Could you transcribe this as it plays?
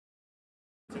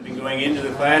going into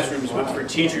the classrooms, but for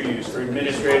teacher use, for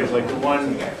administrative, like the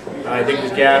one, I think it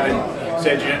was Gavin,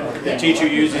 said the teacher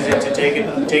uses it to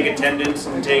take attendance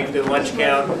and take the lunch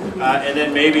count, and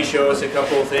then maybe show us a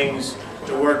couple of things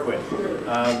to work with.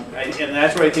 And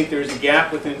that's where I think there's a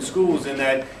gap within schools, in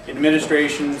that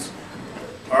administrations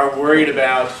are worried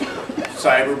about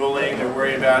cyberbullying, they're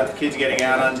worried about the kids getting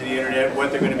out onto the internet,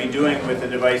 what they're going to be doing with the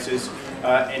devices,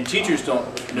 and teachers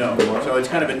don't know. So it's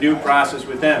kind of a new process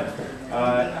with them.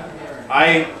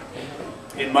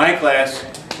 In my class,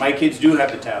 my kids do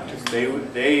have the tablets.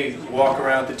 They walk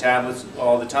around with the tablets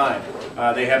all the time.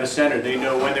 They have a center. They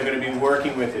know when they're going to be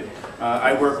working with it.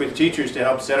 I work with teachers to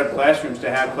help set up classrooms, to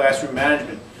have classroom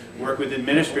management. Work with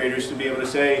administrators to be able to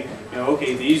say,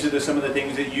 okay, these are some of the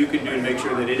things that you can do to make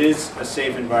sure that it is a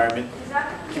safe environment.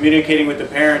 Communicating with the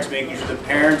parents, making sure the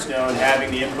parents know, and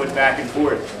having the input back and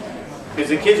forth. Because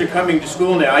the kids are coming to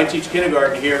school now. I teach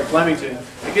kindergarten here in Flemington.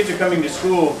 The kids are coming to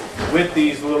school with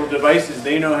these little devices.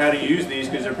 They know how to use these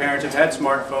because their parents have had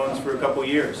smartphones for a couple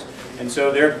years. And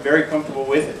so they're very comfortable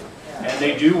with it. And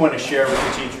they do want to share with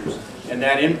the teachers. And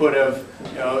that input of,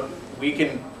 we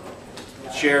can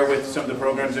share with some of the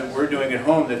programs that we're doing at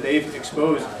home that they've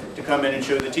exposed to come in and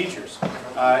show the teachers.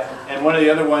 And one of the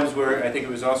other ones where I think it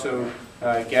was also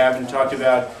Gavin talked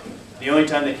about, the only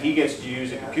time that he gets to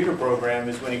use a computer program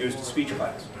is when he goes to speech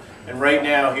class. And right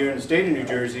now here in the state of New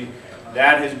Jersey,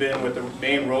 that has been what the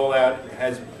main rollout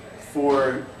has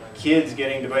for kids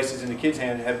getting devices in the kids'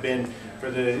 hand, have been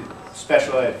for the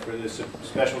special ed, for the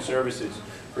special services,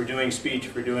 for doing speech,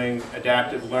 for doing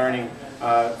adaptive learning,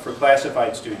 for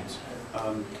classified students.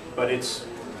 But it's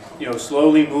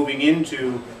slowly moving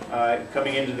into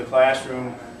coming into the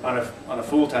classroom on a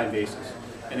full-time basis.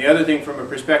 And the other thing, from a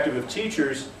perspective of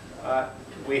teachers,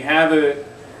 we have a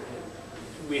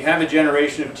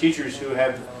generation of teachers who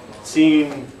have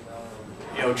seen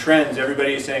trends.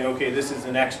 Everybody is saying, okay, this is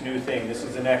the next new thing, this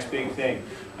is the next big thing.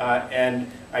 And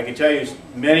I can tell you,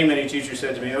 many teachers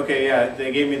said to me, okay, yeah,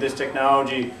 they gave me this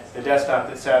technology, the desktop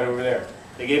that sat over there.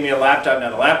 They gave me a laptop. Now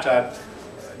the laptop,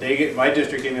 my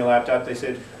district gave me a laptop. They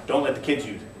said, don't let the kids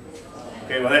use it.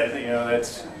 Okay, well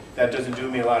that doesn't do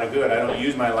me a lot of good. I don't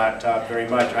use my laptop very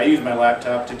much. I use my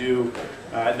laptop to do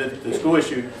the school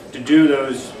issue, to do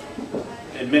those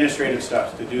administrative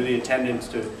stuff, to do the attendance,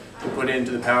 to put into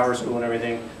the power school and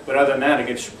everything. But other than that, it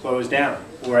gets closed down.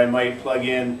 Or I might plug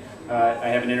in, I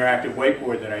have an interactive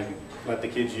whiteboard that I let the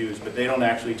kids use, but they don't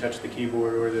actually touch the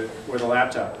keyboard or the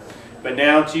laptop. But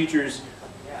now teachers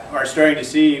are starting to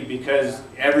see, because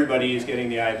everybody is getting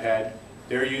the iPad,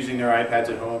 they're using their iPads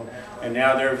at home, and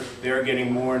now they're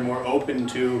getting more and more open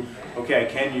to, okay, I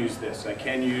can use this, I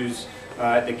can use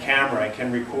the camera, I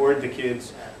can record the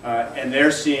kids, and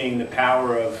they're seeing the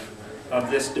power of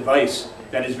this device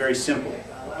that is very simple.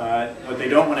 What they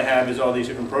don't want to have is all these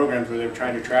different programs where they're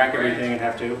trying to track everything and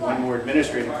have to one more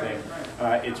administrative thing.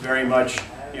 It's very much,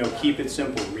 keep it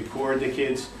simple, record the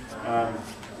kids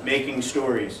making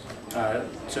stories,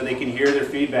 so they can hear their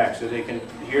feedback, so they can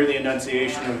hear the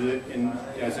enunciation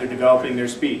of as they're developing their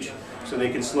speech, so they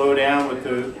can slow down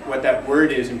with what that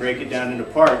word is and break it down into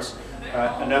parts.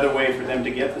 Another way for them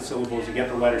to get the syllables, to get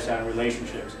the letter sound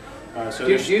relationships. Do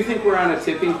you think we're on a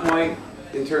tipping point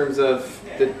in terms of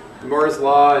the Moore's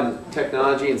Law and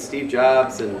technology, and Steve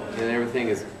Jobs and everything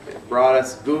has brought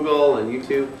us, Google and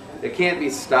YouTube? It can't be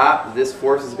stopped. This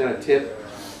force is going to tip,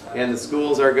 and the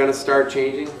schools are going to start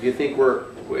changing. Do you think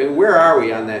and where are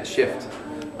we on that shift?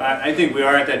 I think we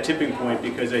are at that tipping point,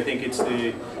 because I think it's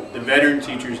the veteran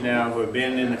teachers now who have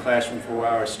been in the classroom for a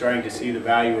while are starting to see the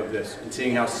value of this and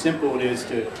seeing how simple it is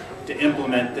to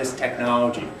implement this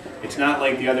technology. It's not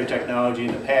like the other technology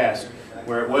in the past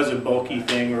where it was a bulky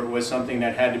thing or it was something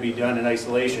that had to be done in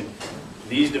isolation.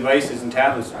 These devices and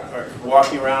tablets are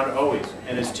walking around always.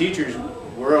 And as teachers,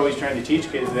 we're always trying to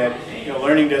teach kids that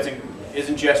learning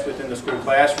isn't just within the school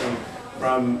classroom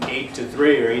from 8 to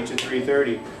 3 or 8 to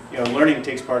 3:30. Learning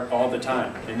takes part all the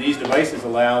time. And these devices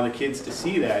allow the kids to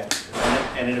see that,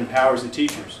 and it empowers the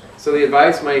teachers. So the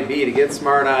advice might be to get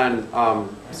smart on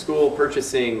school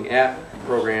purchasing app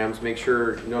programs, make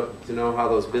sure to know how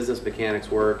those business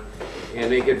mechanics work, and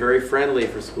make it very friendly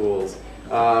for schools.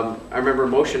 I remember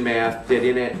Motion Math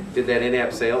did that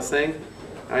in-app sales thing.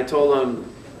 I told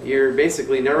them, you're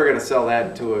basically never going to sell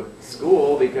that to a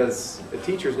school, because the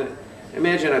teachers,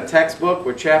 imagine a textbook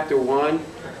with chapter 1,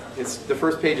 it's the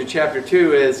first page of chapter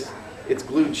 2 it's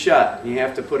glued shut. You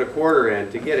have to put a quarter in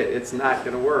to get it. It's not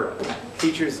going to work.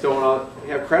 Teachers don't all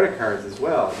have credit cards as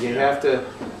well. You have to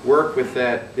work with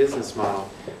that business model.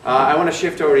 I want to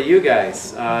shift over to you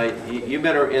guys. You've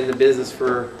been in the business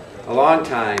for a long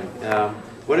time.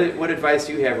 What advice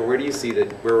do you have, or where do you see that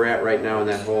where we're at right now in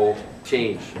that whole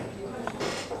change?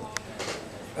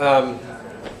 I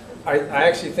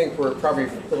actually think we're probably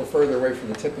a little further away from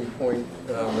the tipping point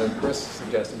than Chris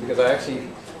suggested, because I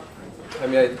think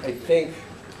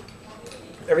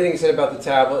everything you said about the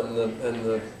tablet and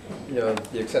the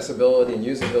accessibility and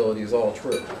usability is all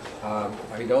true.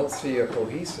 I don't see a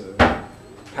cohesive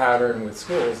pattern with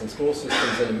schools and school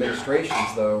systems and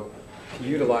administrations, though, to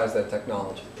utilize that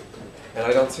technology. And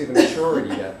I don't see the maturity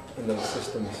yet in those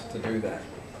systems to do that.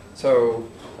 So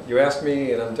you ask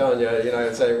me, and I'm telling you,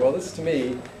 I'd say, well, this to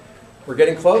me, we're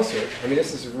getting closer. I mean,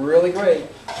 this is really great,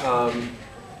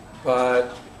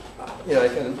 but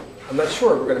I'm not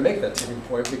sure we're going to make that tipping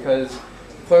point, because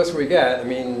the closer we get, I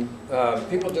mean,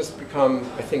 people just become,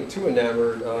 I think, too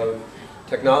enamored of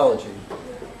technology.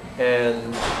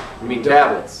 And you mean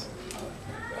tablets?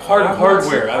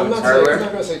 Hardware. I'm not hardware?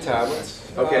 going to say tablets.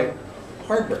 Okay.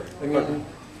 Hardware. I mean,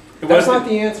 that's not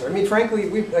the answer. I mean, frankly,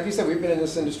 like you said, we've been in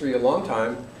this industry a long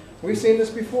time. We've seen this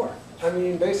before. I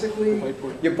mean, basically,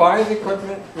 you buy the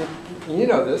equipment, you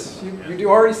know this, you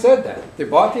already said that. They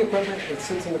bought the equipment, it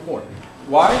sits in the corner.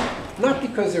 Why? Not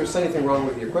because there was anything wrong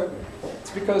with the equipment.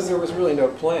 It's because there was really no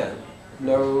plan,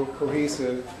 no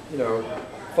cohesive,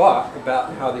 thought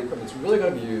about how the equipment's really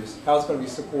going to be used, how it's going to be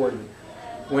supported.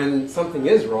 When something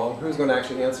is wrong, who's going to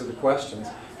actually answer the questions?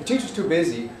 The teacher's too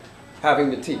busy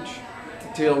having to teach,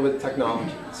 to deal with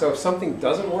technology. So if something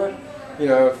doesn't work,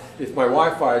 if my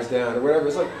Wi-Fi is down or whatever,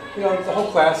 it's like, the whole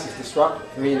class is disrupted.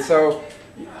 I mean, so,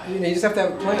 you just have to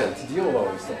have a plan to deal with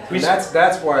all these things. And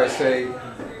that's why I say,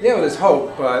 there's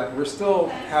hope, but we're still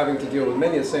having to deal with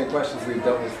many of the same questions we've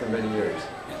dealt with for many years.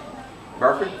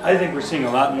 Barker? I think we're seeing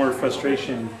a lot more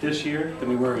frustration this year than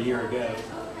we were a year ago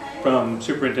from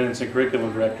superintendents and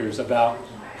curriculum directors about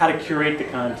how to curate the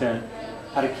content,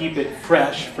 how to keep it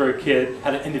fresh for a kid,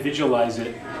 how to individualize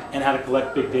it, and how to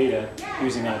collect big data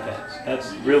using iPads.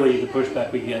 That's really the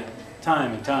pushback we get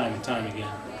time and time and time again.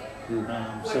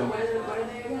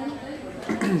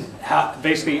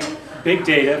 Basically, big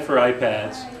data for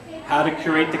iPads, how to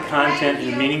curate the content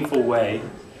in a meaningful way.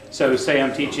 So say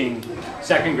I'm teaching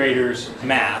second graders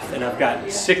math, and I've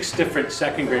got 6 different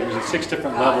second graders at 6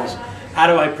 different levels. How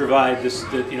do I provide this,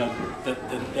 the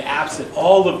apps that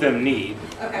all of them need?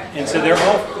 Okay. And so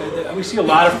we see a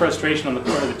lot of frustration on the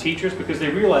part of the teachers because they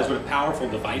realize what a powerful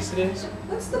device it is.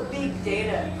 What's the big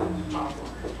data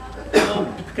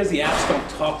problem? Because the apps don't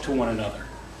talk to one another.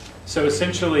 So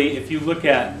essentially, if you look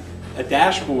at a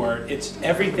dashboard,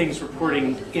 everything's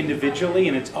reporting individually,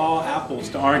 and it's all apples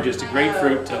to oranges to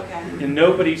grapefruit to, and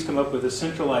nobody's come up with a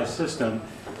centralized system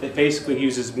that basically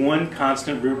uses one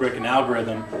constant rubric and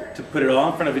algorithm to put it all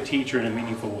in front of a teacher in a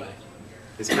meaningful way.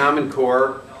 Is Common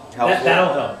Core helpful?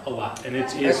 That'll help a lot, and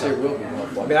it's actually it will be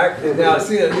helpful. I mean, now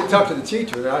see that you talked to the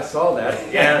teacher, and I saw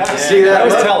that. Yeah, see that? I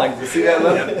was telling. You see that?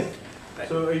 Yeah.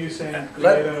 So are you saying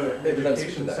create an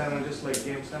education center just like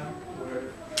Game Center?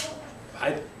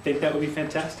 I think that would be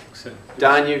fantastic. So,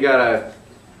 Don, you got a.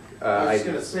 I was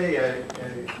going to say,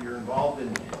 if you're involved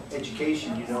in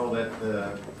education, you know that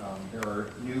there are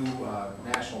new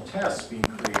national tests being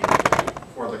created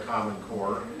for the Common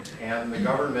Core, and the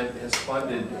government has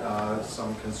funded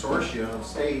some consortia of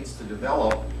states to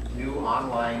develop new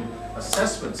online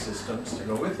assessment systems to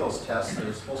go with those tests that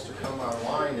are supposed to come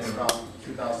online in about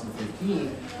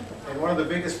 2015. And one of the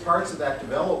biggest parts of that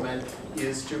development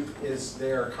is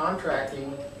they're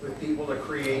contracting with people to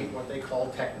create what they call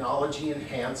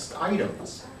technology-enhanced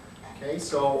items. Okay,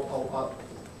 so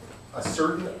a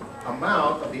certain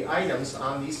amount of the items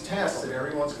on these tests that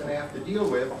everyone's going to have to deal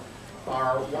with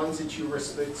are ones that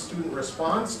the student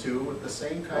responds to with the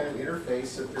same kind of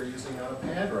interface that they're using on a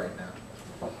pad right now.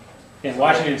 and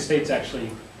Washington State's actually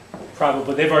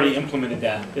probably, they've already implemented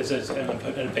that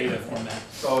in a beta format.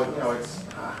 So, it's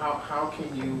how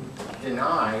can you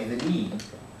deny the need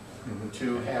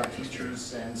to have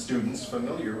teachers and students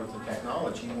familiar with the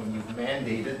technology when you've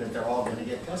mandated that they're all going to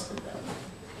get tested that way?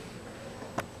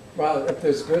 Well, if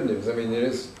there's good news, I mean,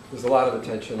 there's a lot of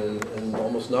attention, and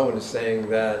almost no one is saying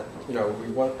that,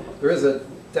 there is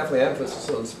definitely emphasis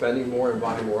on spending more and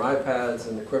buying more iPads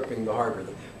and equipping the hardware.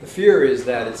 The fear is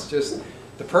that it's just,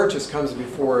 the purchase comes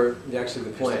before actually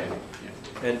the plan.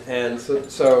 And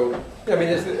so I mean,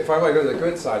 if I want to go to the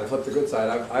good side, flip the good side,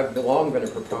 I've long been a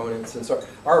proponent since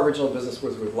our original business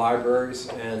was with libraries,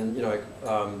 and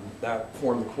that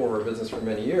formed the core of our business for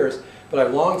many years. But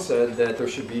I've long said that there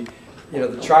should be,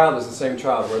 the child is the same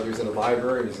child, whether he's in a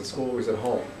library, he's in school, he's at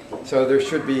home. So there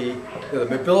should be, the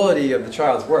mobility of the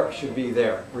child's work should be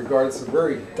there. Regardless of where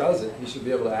he does it, he should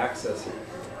be able to access it.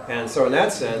 And so in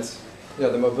that sense,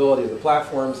 the mobility of the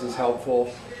platforms is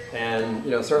helpful. And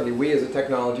certainly we as a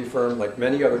technology firm, like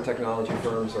many other technology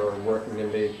firms, are working to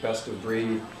make best of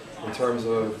breed in terms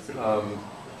of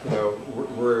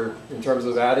we're in terms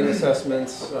of adding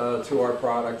assessments to our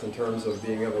product, in terms of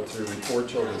being able to report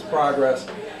children's progress.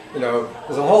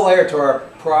 There's a whole layer to our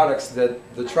products that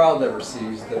the child never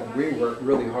sees that we work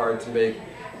really hard to make,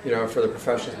 for the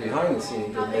professionals behind the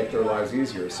scenes to make their lives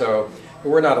easier. So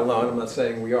we're not alone. I'm not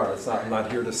saying we are. I'm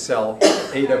not here to sell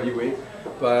AWE,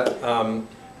 but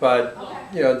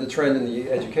the trend in the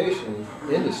education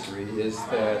industry is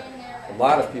that a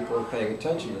lot of people are paying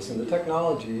attention to this, and the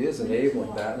technology is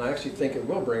enabling that. And I actually think it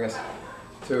will bring us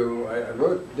to. I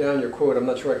wrote down your quote. I'm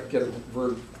not sure I could get it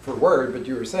word for word, but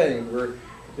you were saying we're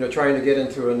trying to get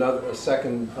into a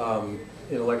second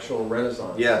intellectual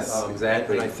renaissance. Yes,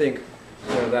 exactly. And I think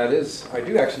that is. I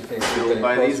do actually think we're getting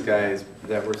by closer. these guys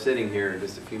that were sitting here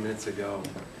just a few minutes ago.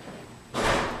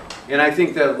 And I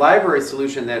think the library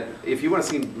solution that, if you want to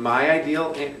see my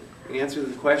ideal answer to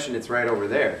the question, it's right over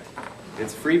there.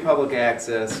 It's free public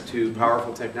access to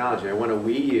powerful technology. I want a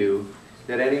Wii U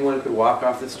that anyone could walk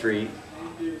off the street,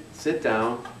 sit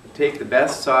down, take the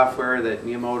best software that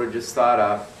Miyamoto just thought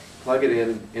up, plug it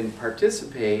in, and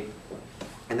participate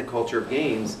in the culture of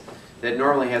games that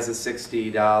normally has a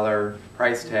 $60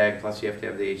 price tag, plus you have to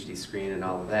have the HD screen and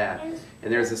all of that.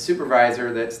 And there's a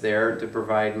supervisor that's there to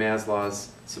provide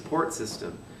Maslow's support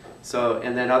system. So,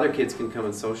 and then other kids can come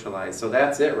and socialize. So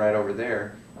that's it right over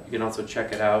there. You can also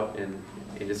check it out and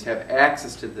just have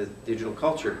access to the digital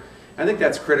culture. I think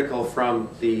that's critical from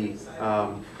the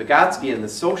Vygotsky and the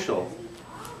social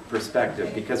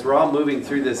perspective, because we're all moving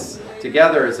through this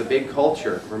together as a big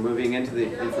culture. We're moving into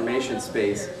the information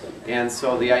space. And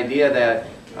so the idea that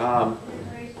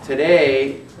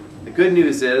today, the good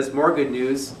news is, more good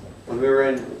news, when we were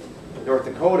in North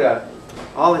Dakota,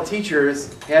 all the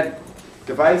teachers had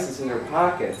devices in their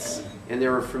pockets and they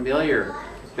were familiar.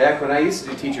 Back when I used to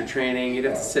do teacher training, you'd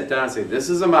have to sit down and say, this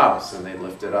is a mouse, and they'd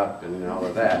lift it up and all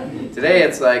of that. Today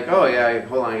it's like, oh yeah,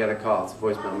 hold on, I got a call. It's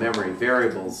voicemail, memory,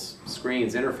 variables,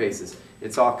 screens, interfaces.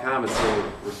 It's all common,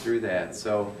 so we're through that.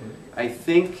 So I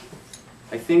think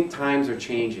times are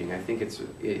changing. I think it's,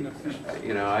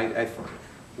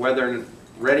 whether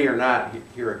ready or not,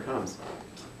 here it comes.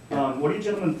 What do you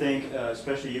gentlemen think,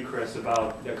 especially you, Chris,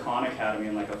 about the Khan Academy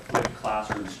and like a flipped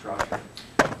classroom structure?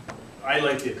 I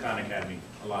like the Khan Academy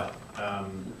a lot.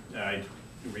 I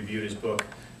reviewed his book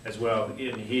as well.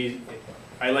 And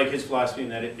I like his philosophy in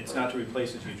that it's not to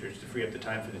replace the teacher, it's to free up the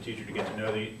time for the teacher to get to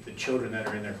know the children that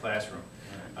are in their classroom.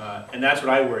 And that's what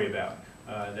I worry about.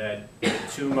 That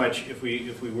too much, if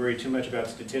we worry too much about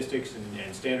statistics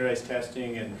and standardized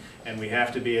testing, and we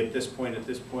have to be at this point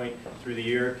through the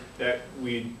year, that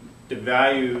we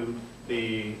devalue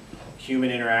the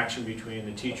human interaction between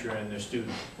the teacher and the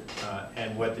student,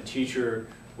 and what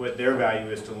their value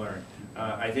is to learn.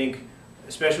 I think,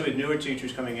 especially with newer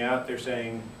teachers coming out, they're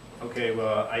saying, okay,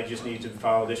 well, I just need to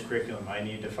follow this curriculum. I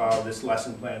need to follow this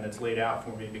lesson plan that's laid out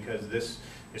for me because this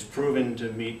is proven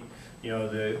to meet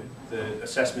the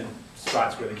assessment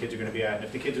spots where the kids are going to be at. And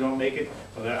if the kids don't make it,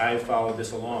 well, then I followed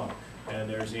this along. And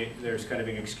there's kind of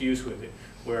an excuse with it,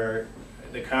 where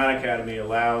the Khan Academy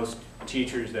allows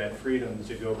teachers that freedom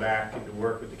to go back and to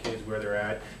work with the kids where they're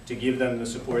at, to give them the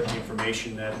support, the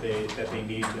information that they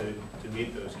need to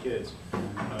meet those kids.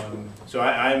 So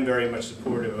I'm very much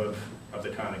supportive of the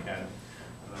Khan Academy.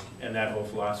 And that whole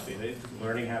philosophy.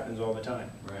 Learning happens all the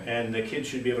time. Right. And the kids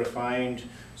should be able to find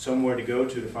somewhere to go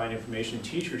to find information.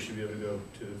 Teachers should be able to go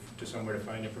to somewhere to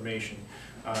find information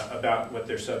about what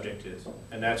their subject is.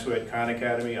 And that's what Khan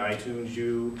Academy, iTunes,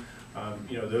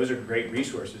 those are great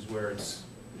resources where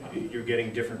you're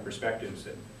getting different perspectives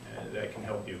that can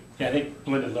help you. Yeah, I think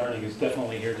blended learning is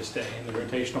definitely here to stay in the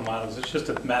rotational models. It's just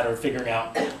a matter of figuring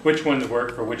out which ones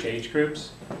work for which age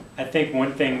groups. I think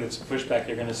one thing that's a pushback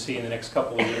you're going to see in the next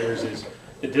couple of years is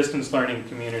the distance learning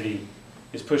community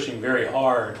is pushing very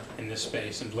hard in this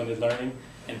space in blended learning,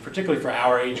 and particularly for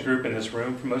our age group in this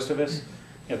room, for most of us,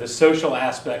 the social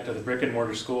aspect of the brick and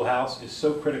mortar schoolhouse is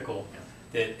so critical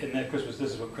that, this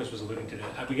is what Chris was alluding to.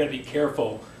 We got to be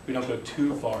careful we don't go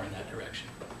too far in that direction.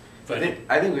 But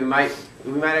I think we might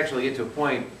actually get to a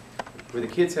point where the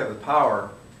kids have the power.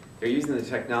 They're using the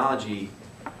technology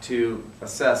to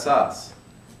assess us.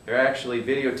 They're actually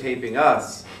videotaping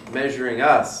us, measuring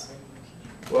us,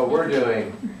 what we're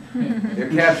doing. They're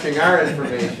capturing our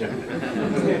information.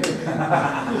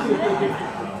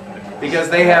 Because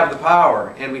they have the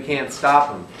power and we can't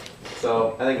stop them.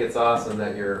 So I think it's awesome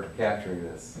that you're capturing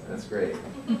this. That's great.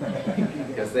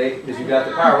 Because you've got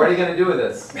the power. What are you going to do with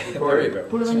this? There you go.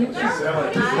 Put it on YouTube.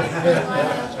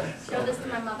 I show this to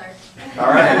my mother. All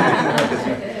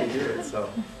right. So,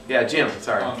 Yeah, Jim,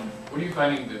 sorry. What are you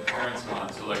finding that parents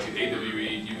want? So like at AWE,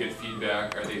 you get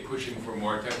feedback. Are they pushing for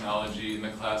more technology in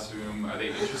the classroom? Are they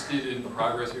interested in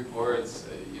progress reports,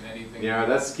 in anything? Yeah,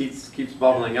 that keeps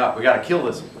bubbling up. We got to kill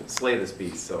this, slay this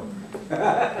beast. So.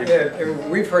 Yeah,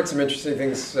 and we've heard some interesting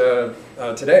things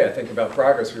today, I think, about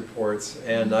progress reports,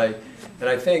 and I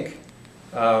think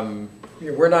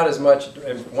we're not as much,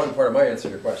 and one part of my answer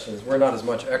to your question is we're not as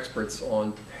much experts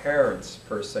on parents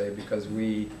per se, because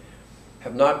we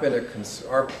have not been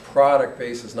our product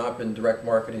base has not been direct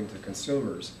marketing to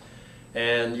consumers.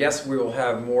 And yes, we will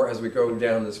have more as we go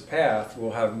down this path. We'll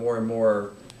have more and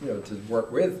more, to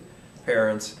work with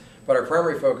parents. But our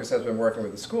primary focus has been working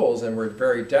with the schools, and we're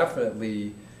very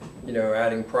definitely,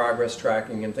 adding progress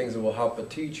tracking and things that will help a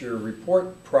teacher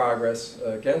report progress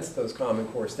against those Common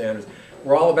Core standards.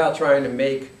 We're all about trying to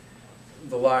make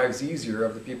the lives easier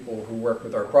of the people who work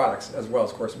with our products, as well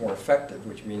as, of course, more effective,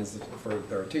 which means for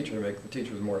our teacher to make the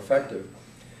teachers more effective.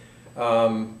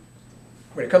 When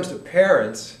it comes to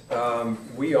parents,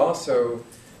 we also,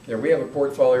 we have a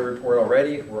portfolio report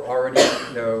already. We're already,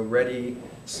 ready.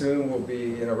 Soon we'll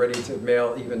be, ready to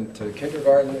mail even to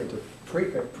kindergarten or to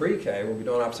pre-K. We'll be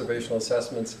doing observational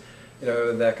assessments,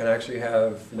 that can actually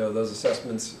have, those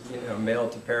assessments,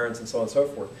 mailed to parents and so on and so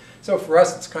forth. So for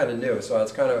us, it's kind of new. So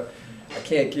it's kind of, I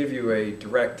can't give you a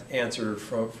direct answer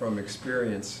from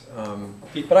experience.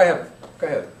 But I have, go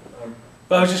ahead.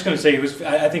 Well, I was just going to say,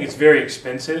 I think it's very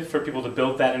expensive for people to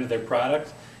build that into their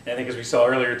product. And I think as we saw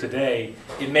earlier today,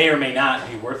 it may or may not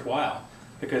be worthwhile.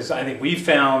 Because I think we've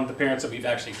found, the parents that we've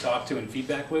actually talked to in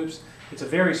feedback loops, it's a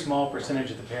very small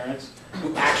percentage of the parents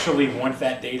who actually want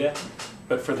that data.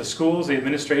 But for the schools, the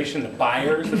administration, the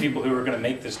buyers, the people who are going to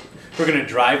make this, who are going to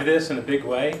drive this in a big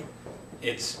way,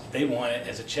 they want it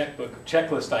as a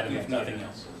checklist item, if nothing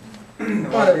else.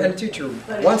 Well, and a teacher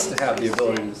wants to have the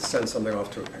ability to send something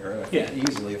off to a parent, I think,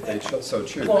 easily if they so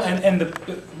choose. Well, and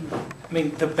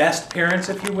the best parents,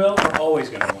 if you will, are always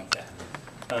going to want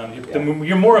that.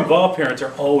 Your more involved parents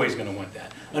are always going to want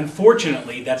that.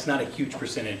 Unfortunately, that's not a huge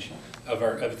percentage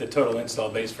of the total install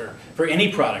base for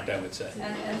any product, I would say.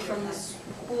 And from the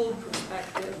school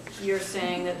perspective, you're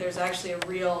saying that there's actually a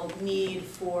real need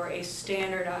for a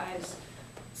standardized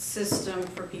system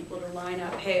for people to line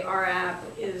up, hey, our app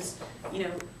is,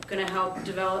 going to help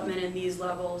development in these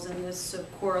levels, and this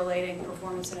correlating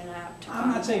performance in an app. I'm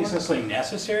not saying it's necessarily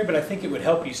necessary, but I think it would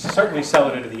help you certainly sell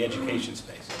it into the education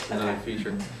space. Another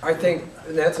feature. I think,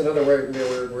 and that's another way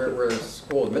where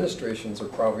school administrations are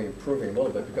probably improving a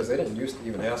little bit, because they didn't used to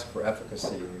even ask for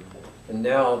efficacy. And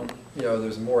now,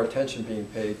 there's more attention being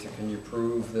paid to, can you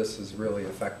prove this is really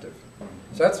effective?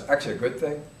 So that's actually a good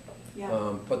thing.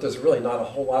 Yeah. But there's really not a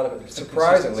whole lot of it.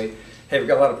 Surprisingly, hey, we've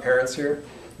got a lot of parents here.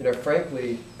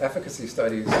 Frankly, efficacy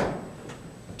studies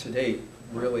to date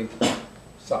really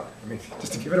suck. I mean,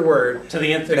 just to give it a word. To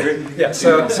the nth degree. Yeah.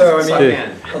 So I mean,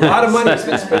 a lot of money has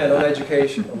been spent on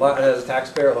education. And as a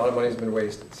taxpayer, a lot of money has been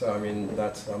wasted. So I mean,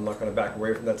 I'm not going to back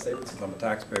away from that statement since I'm a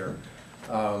taxpayer.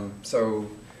 So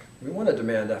we want to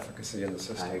demand efficacy in the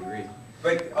system. I agree.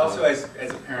 But also, as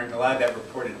a parent, a lot of that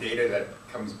reported data that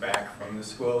comes back from the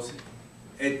schools,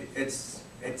 it's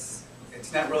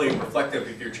not really reflective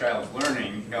of your child's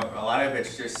learning. A lot of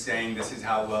it's just saying this is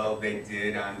how well they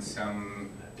did on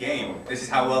some game. This is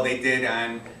how well they did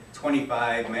on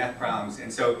 25 math problems.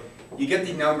 And so you get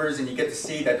the numbers and you get to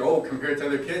see that, compared to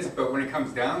other kids, but when it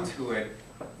comes down to it,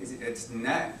 it's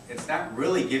not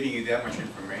really giving you that much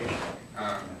information.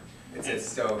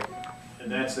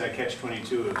 And that's that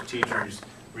catch-22 of teachers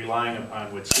relying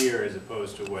upon what's here as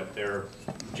opposed to what their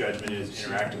judgment is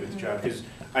interacting with the child. Because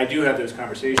I do have those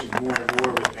conversations more and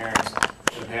more with parents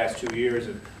in the past 2 years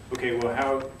of, okay,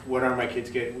 well, what are my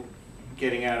kids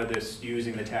getting out of this,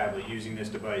 using the tablet, using this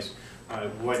device?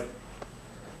 What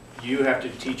you have to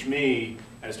teach me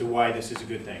as to why this is a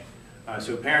good thing.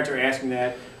 So parents are asking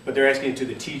that, but they're asking it to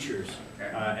the teachers.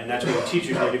 And that's where the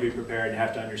teachers need to be prepared and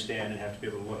have to understand and have to be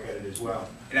able to look at it as well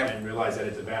and realize that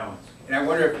it's a balance. And I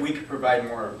wonder if we could provide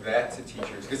more of that to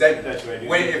teachers. Because that's what I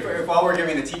do. If all we're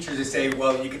giving the teachers is say,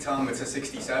 well, you could tell them it's a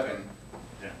 67.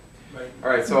 Yeah. Right. All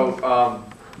right, so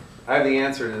I have the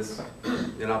answer to this,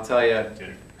 and I'll tell you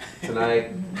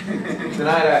tonight.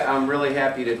 Tonight, I'm really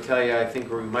happy to tell you, I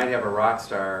think we might have a rock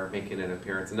star making an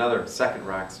appearance, another second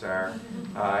rock star,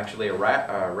 actually a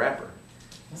rapper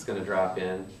is going to drop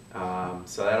in.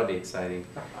 So that'll be exciting.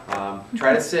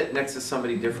 Try to sit next to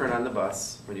somebody different on the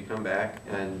bus when you come back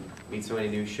and meet somebody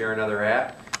new, share another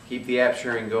app, keep the app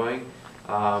sharing going.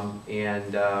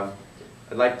 I'd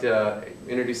like to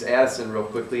introduce Addison real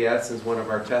quickly. Addison's one of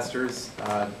our testers,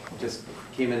 just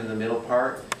came in the middle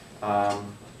part,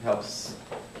 helps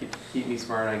keep me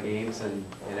smart on games and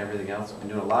everything else. I've been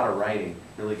doing a lot of writing,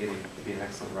 really getting to be an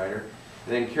excellent writer.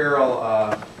 And then Carol,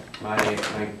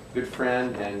 my good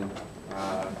friend and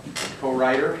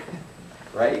co-writer,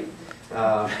 right?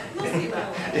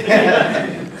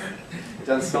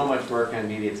 Done so much work on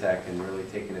Mediatech and really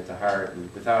taken it to heart.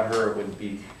 And without her, it wouldn't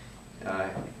be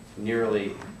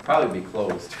probably be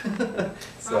closed.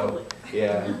 So,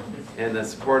 yeah. And the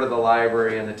support of the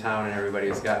library and the town and everybody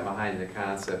has gotten behind the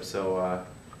concept. So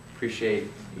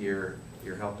appreciate your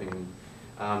helping.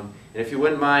 And if you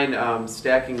wouldn't mind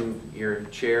stacking your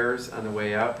chairs on the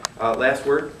way out. Last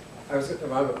word? I'm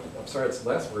sorry, it's the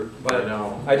last word, but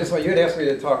No. I just want, you had asked me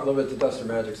to talk a little bit to Duster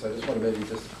Magic, so I just want to maybe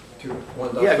just do one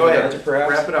Duster Yeah, go ahead. Magic perhaps.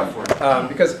 Wrap it up for me.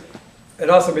 Because it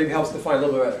also maybe helps define a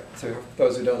little bit to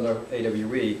those who don't know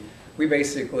AWE. We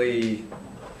basically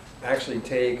actually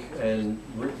take and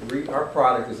our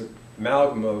product is an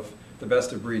amalgam of the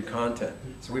best of breed content.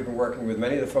 So we've been working with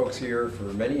many of the folks here for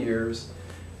many years.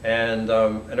 And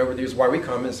over the years, why we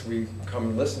come is we come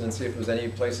and listen and see if there's any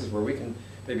places where we can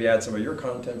maybe add some of your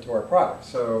content to our product.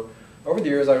 So over the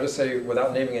years, I would just say,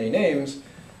 without naming any names,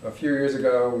 a few years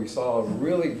ago, we saw a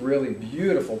really, really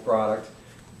beautiful product.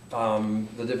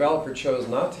 The developer chose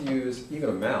not to use even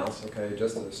a mouse, okay,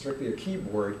 just strictly a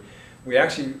keyboard. We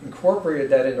actually incorporated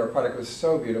that into our product. It was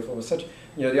so beautiful. It was such,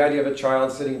 you know, the idea of a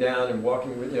child sitting down and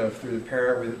walking with, you know, through the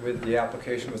parent with the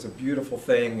application was a beautiful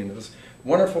thing, and it was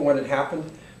wonderful when it happened.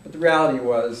 But the reality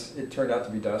was, it turned out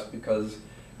to be dust because,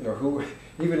 you know, who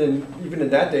even in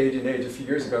that day and age a few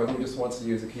years ago, who just wants to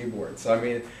use a keyboard? So I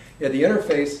mean, yeah, the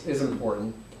interface is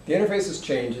important. The interface is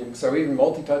changing, so even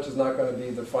multi-touch is not going to be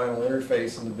the final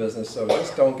interface in the business. So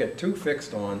just don't get too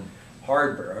fixed on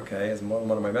hardware, okay? As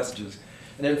one of my messages.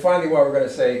 And then finally, what we're going to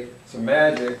say, some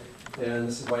magic, and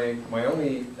this is my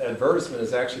only advertisement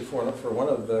is actually for one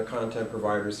of the content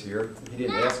providers here. He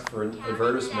didn't ask for an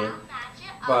advertisement,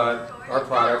 but our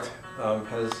product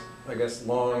has, I guess,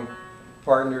 long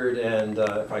partnered, and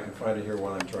if I can find it here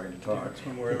while I'm trying to talk.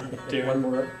 One more. One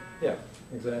more? Yeah,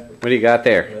 exactly. What do you got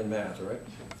there? And math, right?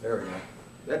 There we go.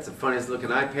 That's the funniest looking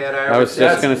iPad I I ever was seen.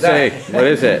 just going to say, what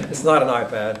is it? It's not an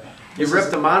iPad. You ripped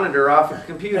the monitor off a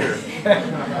computer.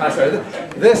 I'm sorry,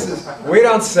 this is, we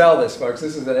don't sell this, folks.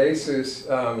 This is an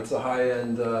Asus, it's a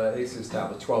high-end Asus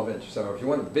tablet, 12-inch. So if you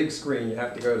want a big screen, you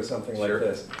have to go to something like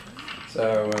this.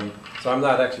 So, so I'm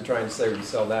not actually trying to say we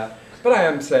sell that. But I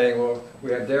am saying, well,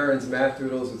 we have Darren's Math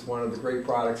Doodles. It's one of the great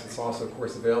products. It's also, of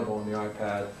course, available on the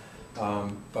iPad.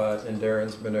 And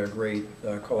Darren's been a great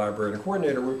collaborator and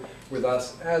coordinator with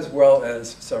us, as well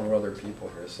as several other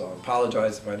people here. So I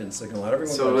apologize if I didn't signal out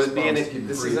everyone. So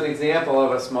this is an example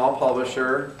of a small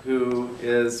publisher who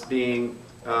is being,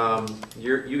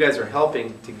 you guys are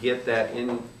helping to get that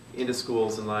into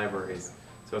schools and libraries.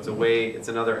 So it's a way, it's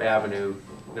another avenue,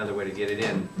 another way to get it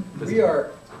in. We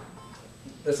are,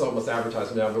 this is almost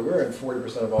advertising now, but we're in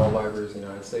 40% of all libraries in the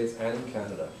United States and in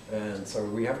Canada. And so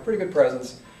we have a pretty good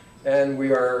presence. And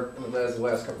we are, as the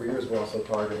last couple of years, we're also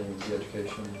targeting the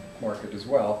education market as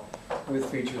well, with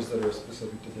features that are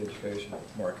specific to the education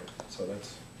market. So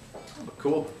that's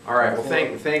cool. All right. Well,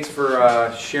 thanks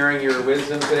for sharing your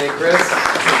wisdom today,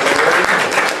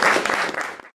 Chris.